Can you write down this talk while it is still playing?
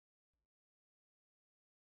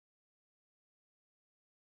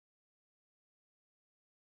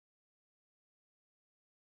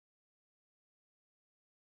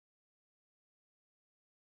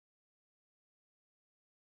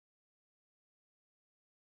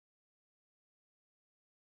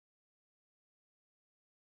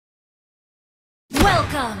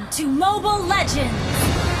Welcome to Mobile Legends!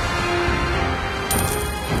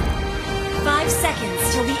 5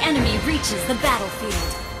 seconds till the enemy reaches the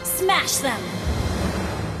battlefield. Smash them!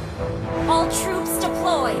 All troops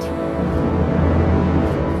deployed!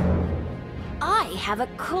 I have a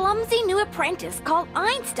clumsy new apprentice called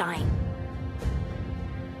Einstein.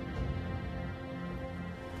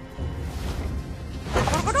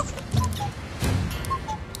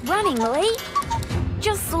 Running late?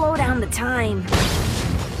 Just slow down the time.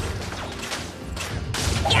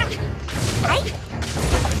 Yeah. Right.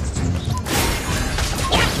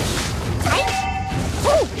 Yeah. Right.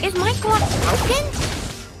 Oh, is my clock broken?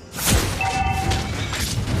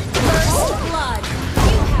 First blood!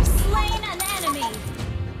 You have slain an enemy!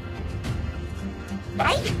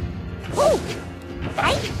 Right. Oh.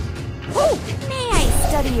 Right. Oh. May I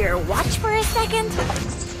study your watch for a second?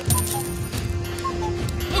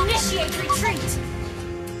 Initiate retreat!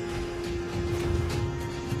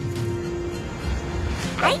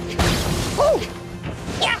 Right? Ooh!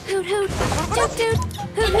 Yeah! Hoot hoot! Toot toot!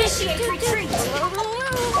 Hoot Initiate toot, retreat! Toot.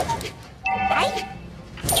 Right?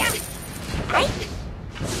 Yeah! Right?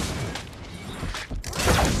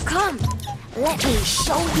 Come! Let me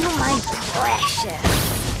show you my precious!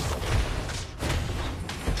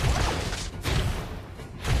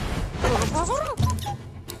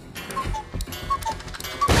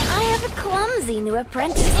 I have a clumsy new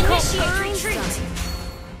apprentice Initiate called retreat! Einstein.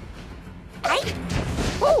 Right?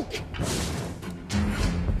 Woo!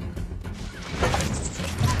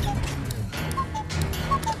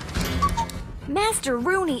 Master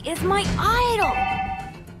Rooney is my idol!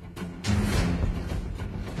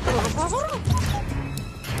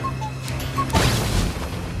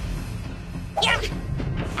 Yeah!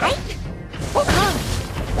 Right? Come!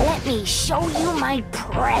 Let me show you my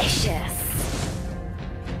precious!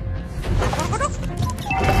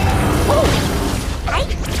 Ooh.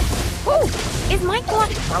 Right? Ooh. Is my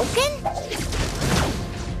clock broken?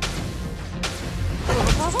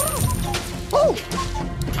 Ooh.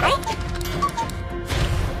 Right?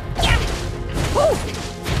 Yeah. Ooh.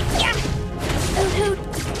 Yeah. Hoot hoot.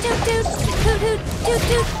 Toot toot. Hoot hoot. Toot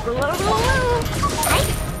toot. Right?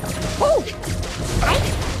 Ooh. Right?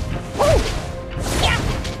 Ooh. Yeah.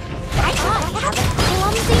 Right? I have a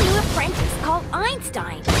clumsy new apprentice called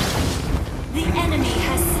Einstein. The enemy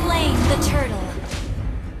has slain the turtle.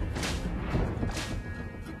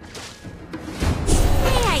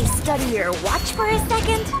 May I study your watch for a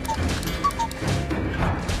second?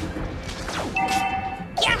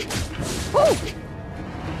 Yeah! Woo!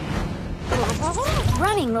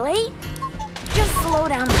 Running late? Just slow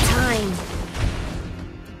down the time.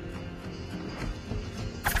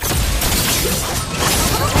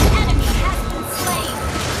 An enemy has been slain.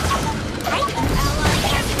 Right? An ally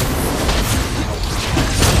has been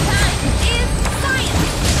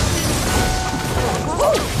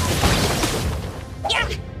Woo! Yeah!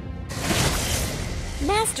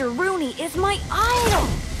 Master Rooney is my idol!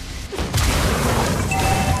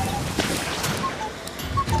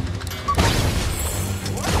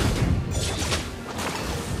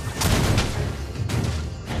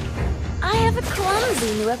 I have a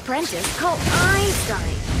clumsy new apprentice called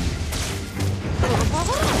Einstein.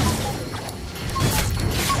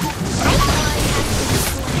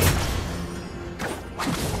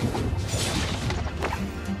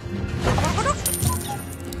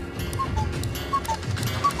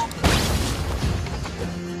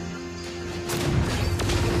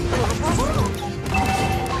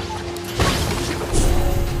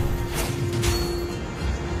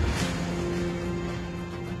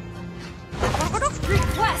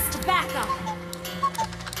 Request backup!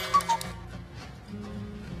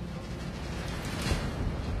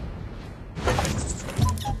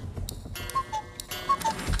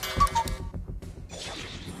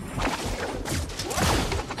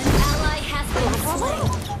 An ally has been slain.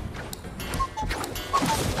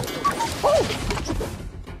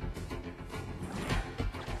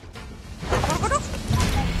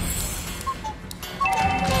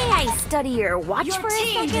 May I study your watch Your for a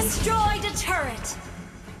team second? destroyed a turret.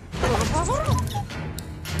 An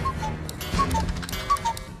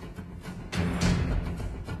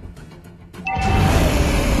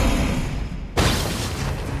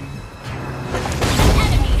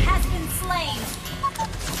enemy has been slain.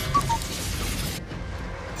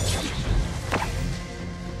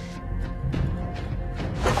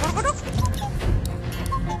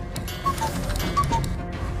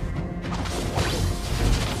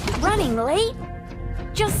 Running late?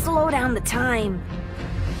 Just slow down the time.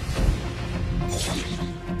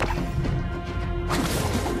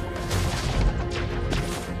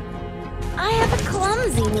 I have a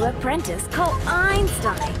clumsy clumsy new apprentice called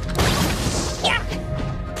Einstein. Yeah.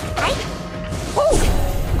 Right? Woo!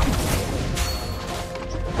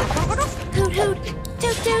 Hoot hoot,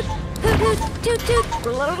 toot toot, hoot hoot, toot toot.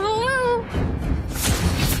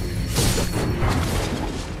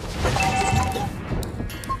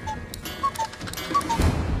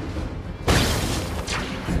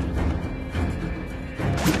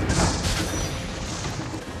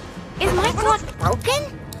 Is my clock broken?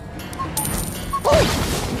 Oh!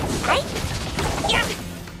 Right? Yeah!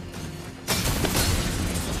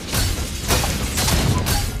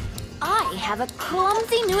 I have a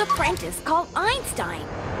clumsy new apprentice called Einstein.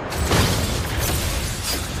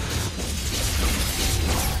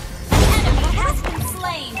 The enemy has been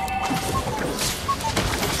slain.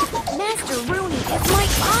 Master Rooney is my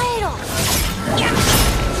idol. Yeah!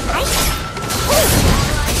 Right?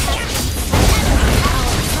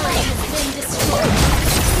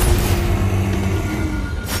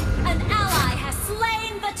 An ally has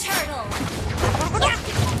slain the turtle. Yeah!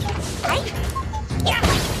 Right? Yeah!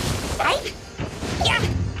 Right? Yeah!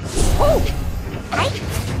 Woo! Right?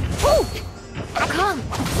 Woo! Come,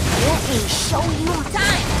 let me show you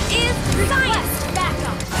time is science. Request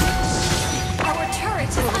backup. Our turret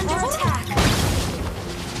is under attack.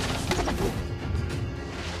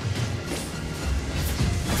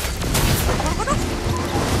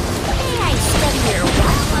 May I study your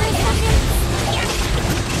watch for a second?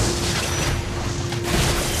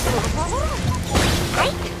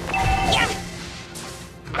 Right? Yeah!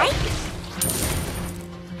 Right?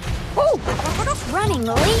 Woo! Running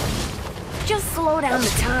late? Just slow down the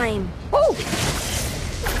time. Woo!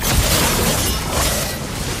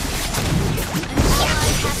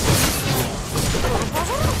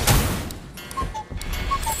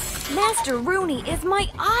 Master Rooney is my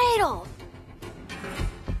idol.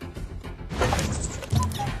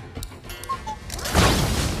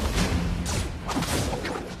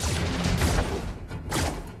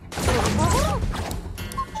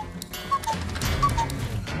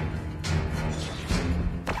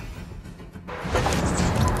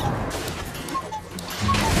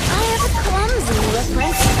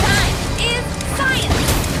 Time is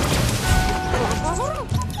science!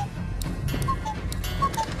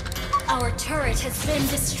 Our turret has been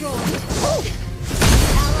destroyed.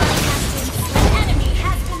 Ally has been slain. Enemy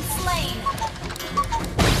has been slain.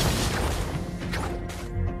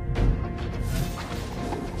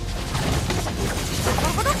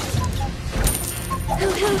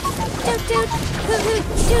 Hoot hoot, toot toot, hoot hoot,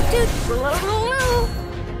 toot toot.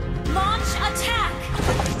 Launch attack.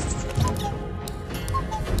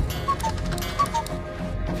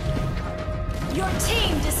 Your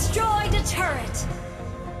team destroyed a turret.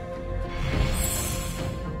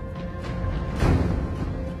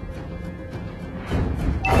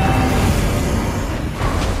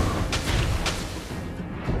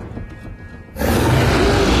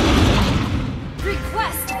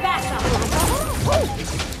 Request backup.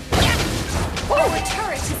 Our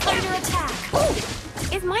turret is under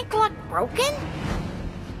attack. Is my clock broken?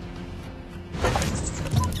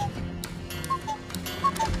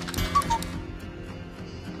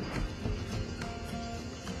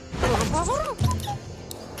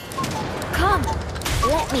 Come,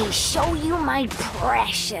 let me show you my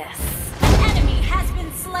precious. Enemy has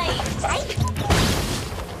been slain. Right?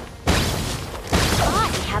 I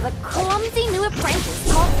have a clumsy new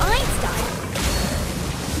apprentice called Einstein.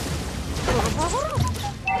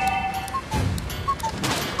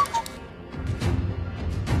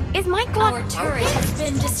 Is my clock Our turret broken? has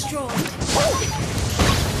been destroyed.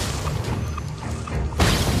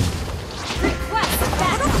 Request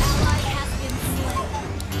backup. Ally has been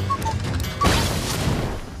slain.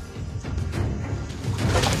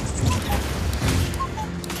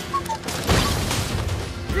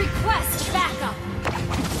 Request backup.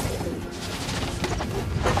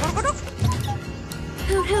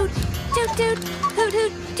 Hoot hoot, toot toot, hoot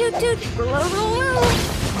hoot, toot toot.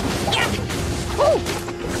 Yeah. Woo.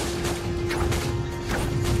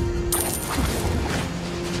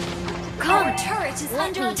 Come, Our turret is let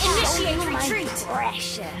under me attack. show Initiate you my retreat.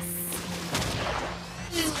 precious.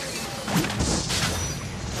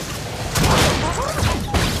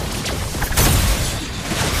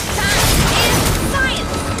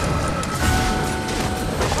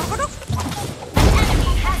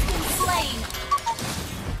 Enemy has been slain.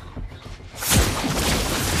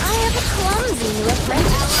 I have a clumsy new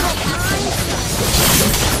apprentice.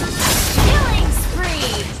 Killing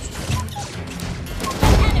spree.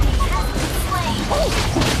 Enemy has been slain.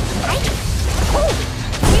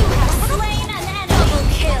 You have slain an enemy. Double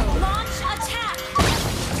kill. Launch attack.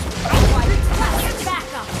 Request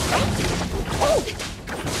backup.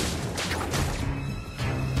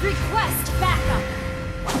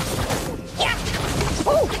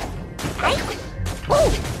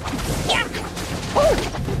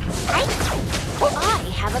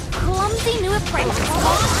 have a clumsy new apprentice.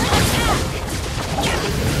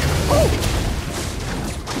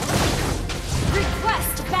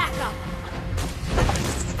 Request backup.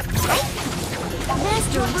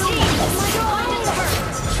 Master Team Room. destroy the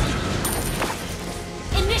turret.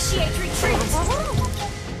 Initiate retreat.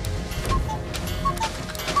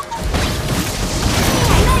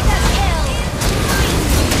 Mega kill.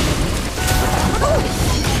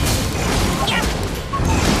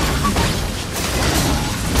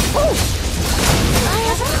 I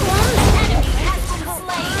have a clumsy Enemy has been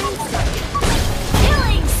slain.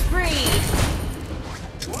 Killing spree.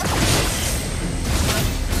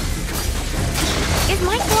 Is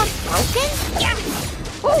my glove broken? Yeah.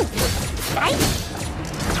 Ooh. Right?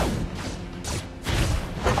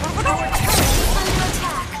 Our turret is under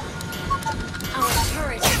attack. Our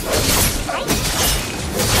turret is Right?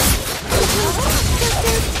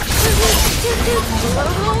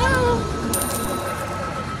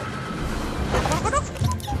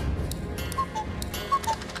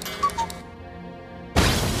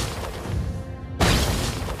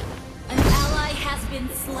 An ally has been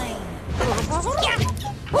slain.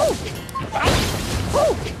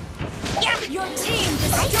 Your team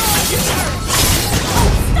destroyed the turret.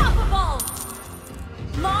 Unstoppable.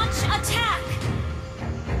 Launch attack.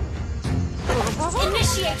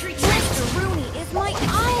 Initiate retreat. Master Rooney is my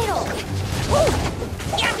idol.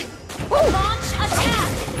 Launch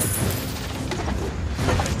attack.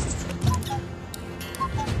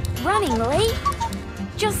 Running late?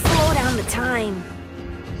 Just slow down the time.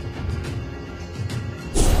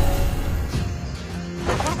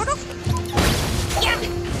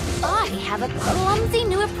 I have a clumsy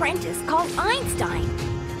new apprentice called Einstein.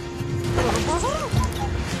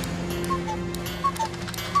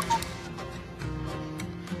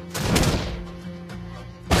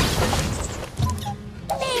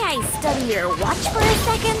 May I study your watch for a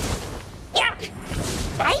second? Yeah.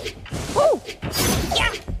 Right? Ooh.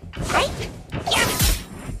 Yeah. Right? Yeah.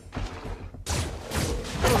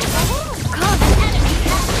 Come. Enemy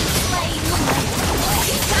has been slain.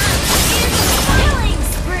 Killing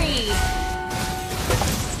spree.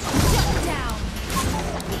 Shut down.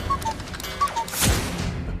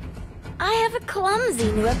 I have a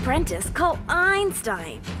clumsy new apprentice called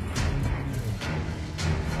Einstein.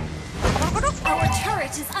 Our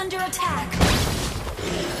turret is under attack.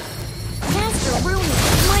 Master Rooney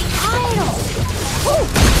is my idol.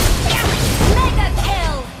 Mega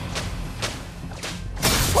kill.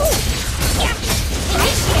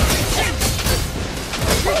 Initiate retreat.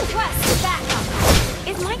 Request backup.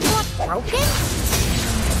 Is my glove broken?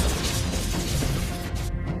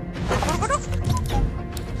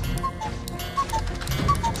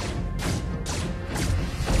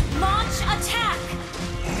 Launch attack.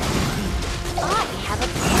 I have a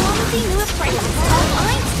clumsy new apprentice called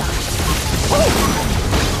Einstein.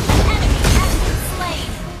 Enemy has been slain.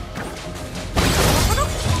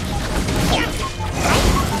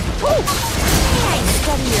 May I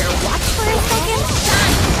study your watch for a second?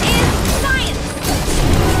 Science.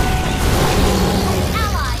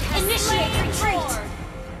 Ally has initiate retreat.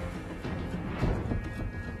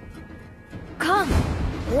 Come,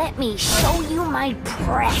 let me show you my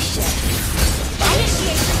precious.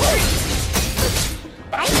 Initiate retreat.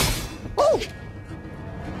 Right? Ooh.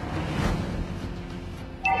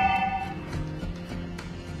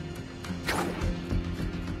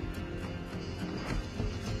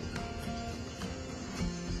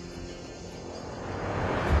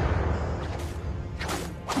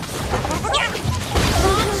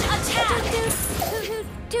 Launch attack.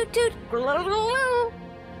 Toot toot.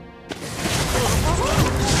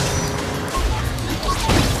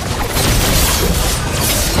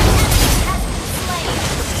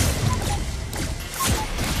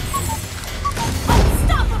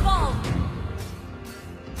 Unstoppable.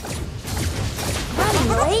 Running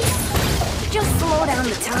late? Just slow down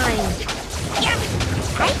the time.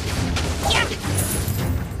 Right?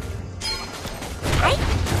 Right?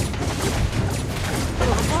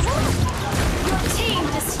 Your team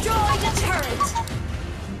destroyed a turret.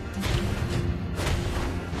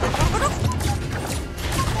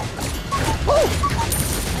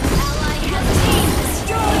 An ally has team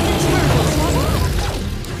destroyed a turret.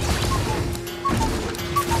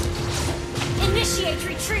 Initiate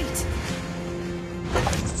retreat.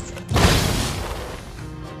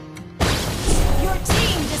 Your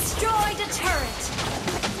team destroyed a turret.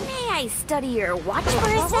 May I study your watch for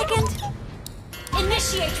a second?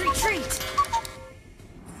 Initiate retreat.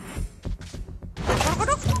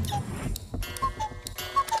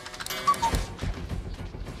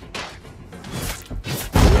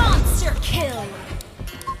 Monster kill.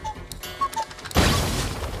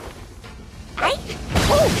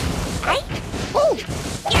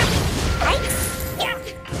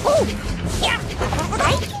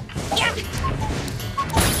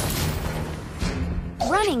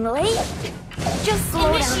 Just slow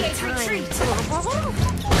down the Initiate time.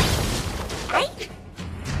 retreat.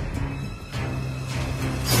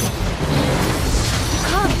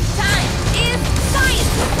 Come, time is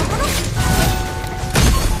science.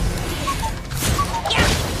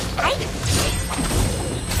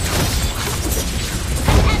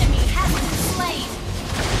 An enemy has been slain.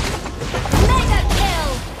 Mega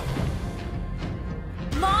kill.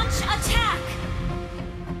 Launch attack.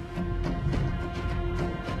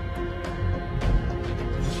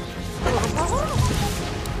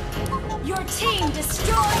 Your team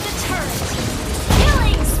destroyed the